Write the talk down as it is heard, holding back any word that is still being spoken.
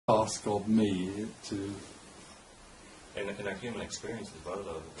task of me to... In our human experience as well,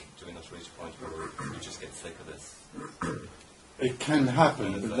 though, doing us reach a point where we just get sick of this. It can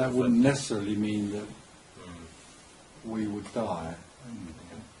happen, but that wouldn't necessarily mean that we would die.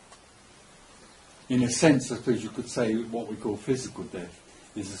 In a sense, I suppose you could say what we call physical death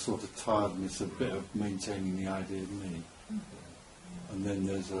is a sort of tiredness, a bit of maintaining the idea of me. And then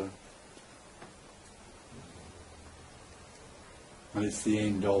there's and it's the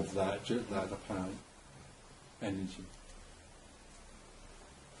end of that apparent energy.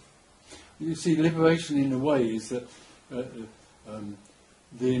 You see, liberation in a way is that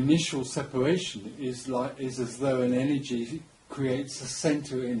the initial separation is as though an energy creates a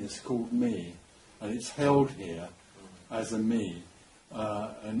centre in us called me, and it's held here as a me,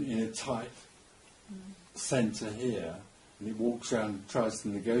 and in a tight centre here, and it walks around and tries to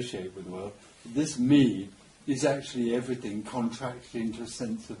negotiate with the world. This me is actually everything contracted into a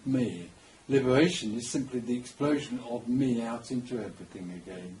sense of me. Liberation is simply the explosion of me out into everything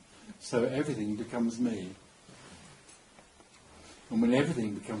again. So everything becomes me. And when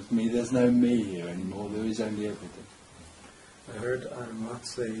everything becomes me, there's no me here anymore, there is only everything. I heard Matt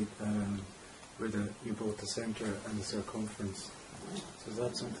say whether you brought the centre and the circumference. So is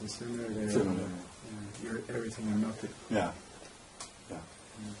that something similar there? Similar. You're everything and nothing. Yeah.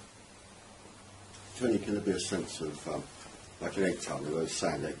 Tony, can there be a sense of, like an egg tile, the word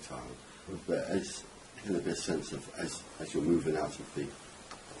sand egg tile, but can there be a sense of, as you're moving out of the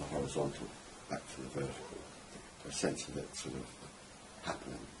horizontal back to the vertical, a sense of it sort of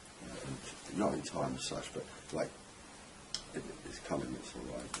happening, not in time as such, but like it's coming, it's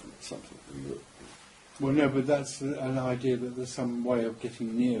all right, and it's something that you look. Well, no, but that's an idea that there's some way of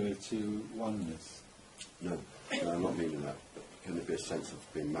getting nearer to oneness. No, I'm not meaning that. But can there be a sense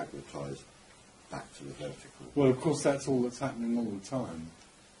of being magnetised back to the vertical? Well, of course, that's all that's happening all the time.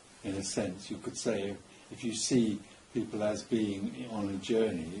 In a sense, you could say, if you see people as being on a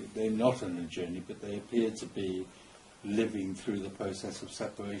journey, they're not on a journey, but they appear to be living through the process of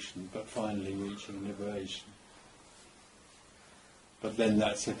separation, but finally reaching liberation. But then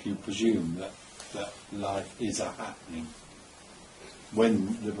that's if you presume that life is a happening.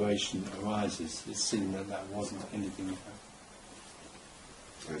 When liberation arises, it's seen that that wasn't anything that happened.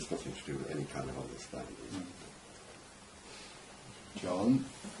 So it's nothing to do with any kind of understanding. John?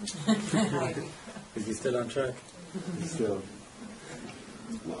 Is he still on track? Still.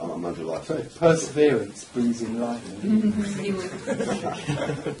 I'm under life. Perseverance brings enlightenment.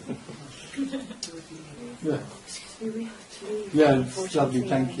 Yeah. Yeah, it's lovely,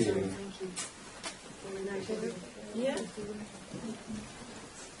 thank you. Yeah.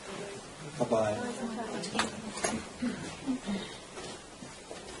 Bye-bye.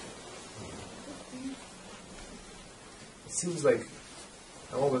 It seems like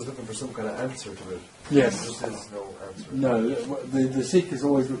I'm always looking for some kind of answer to it. Yes. There just is no answer. No, the seeker is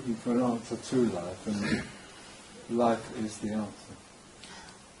always looking for an answer to life, and life is the answer.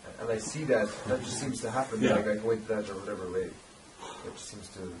 And I see that just seems to happen, Yeah. like I go into that or whatever way. It just seems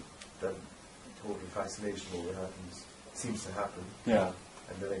to, that total fascination with what happens seems to happen. Yeah.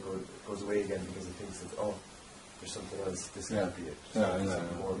 And then it goes away again because it thinks that, oh, there's something else, this Yeah. can't be it. Yeah, Something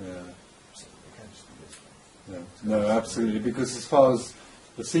yeah, more. yeah. It can't just be this. Yeah. No, absolutely, because as far as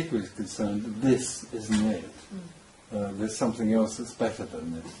the seeker is concerned, this isn't it. There's something else that's better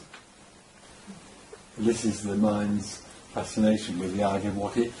than this. This is the mind's fascination with the idea of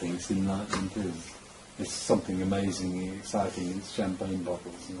what it thinks enlightenment is. It's something amazing and exciting, it's champagne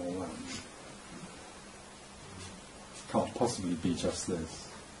bottles and all that. Can't possibly be just this.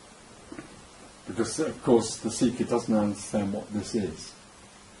 Because, of course, the seeker doesn't understand what this is.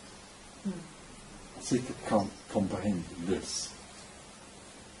 The seeker can't comprehend this.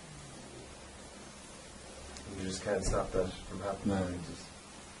 And you just can't stop that from happening. No.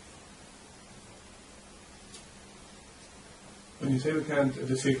 When you say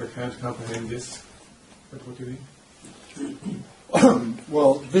the seeker can't comprehend this, what do you mean?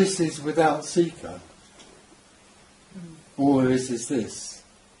 Well, this is without seeker. All there is this.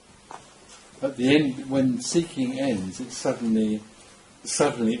 At the end, when seeking ends, it's suddenly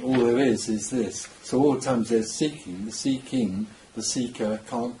all there is this. So all the times there's seeking, the seeker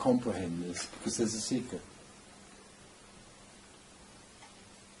can't comprehend this because there's a seeker.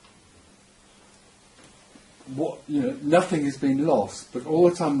 Nothing has been lost, but all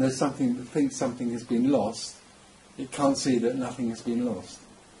the time there's something that thinks something has been lost, it can't see that nothing has been lost.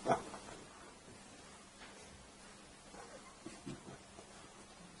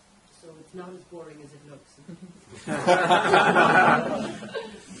 So it's not as boring as it looks.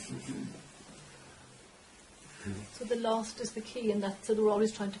 So the lost is the key, and that so they're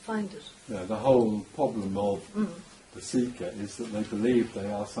always trying to find it. Yeah, the whole problem of the seeker is that they believe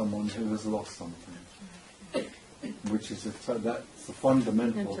they are someone who has lost something, which is that's the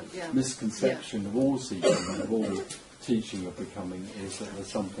fundamental misconception of all seeking and of all teaching of becoming, is that there's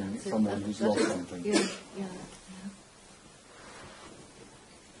someone who's lost something. Yeah.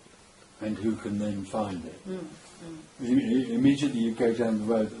 And who can then find it. Immediately you go down the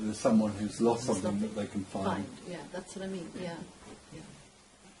road that there's someone who's lost something that they can find. Yeah, that's what I mean. Yeah.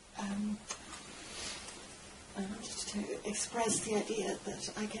 I wanted to express the idea that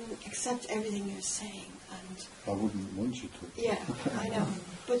I can accept everything you're saying, and I wouldn't want you to. yeah, I know,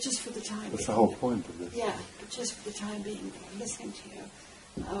 but just for the time. That's the whole point of this. Yeah, but just for the time being, listening to you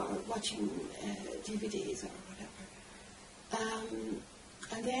or watching DVDs or whatever.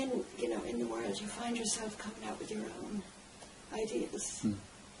 And then, in the world, you find yourself coming out with your own ideas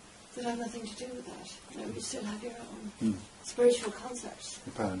that have nothing to do with that. You still have your own spiritual concepts.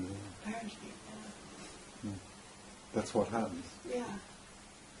 Apparently. That's what happens. Yeah.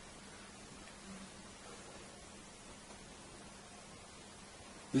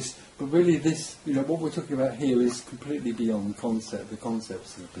 But really what we're talking about here is completely beyond the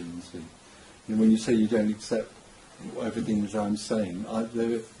concepts of being seen. When you say you don't accept everything that I'm saying,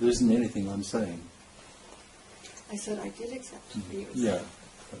 there isn't anything I'm saying. I said I did accept what you were Yeah. saying.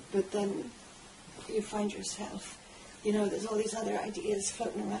 But then you find yourself, there's all these other ideas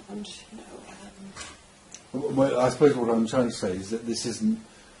floating around, Well, I suppose what I'm trying to say is that this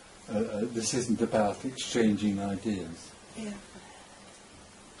isn't about exchanging ideas. Yeah.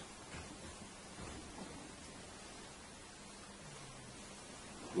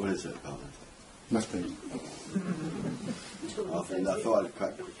 What is it about it? Nothing. I thought I'd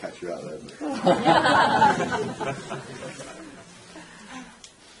catch you out there.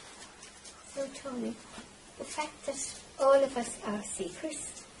 So, Tony, the fact that all of us are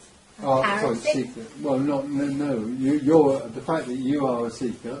seekers. Sorry, seeker. Well, no. You're the fact that you are a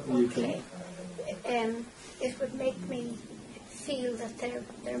seeker. You Okay. It would make me feel that there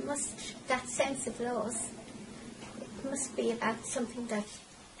must, that sense of loss, it must be about something that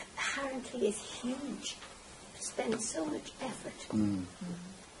apparently is huge, spends so much effort.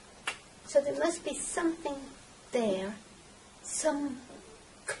 So there must be something there, some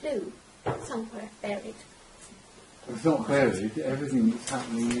clue somewhere buried. It's not buried. Everything that's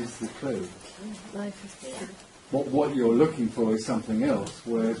happening is the clue. Life is there. What you're looking for is something else,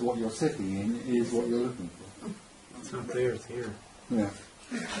 whereas what you're sitting in is what you're looking for. It's not there, it's here. Yeah.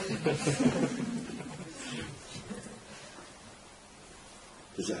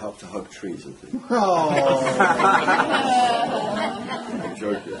 Does it help to hug trees and things? Oh. I'm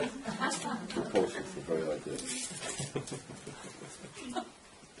joking. Propulsion's the very idea.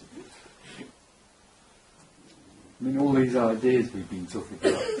 I mean, all these ideas we've been talking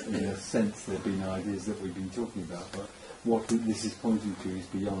about, in a sense, they've been ideas that we've been talking about, but what this is pointing to is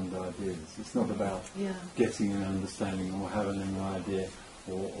beyond ideas. It's not about getting an understanding or having an idea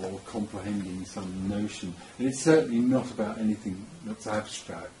or comprehending some notion. And it's certainly not about anything that's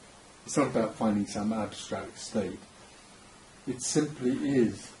abstract. It's not about finding some abstract state. It simply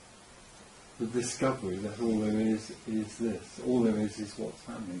is the discovery that all there is this. All there is what's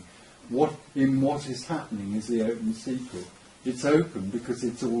happening. What is happening is the open secret. It's open because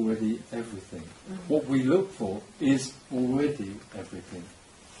it's already everything. What we look for is already everything.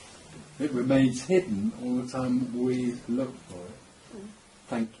 It remains hidden all the time we look for it.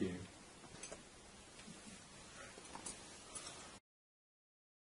 Thank you.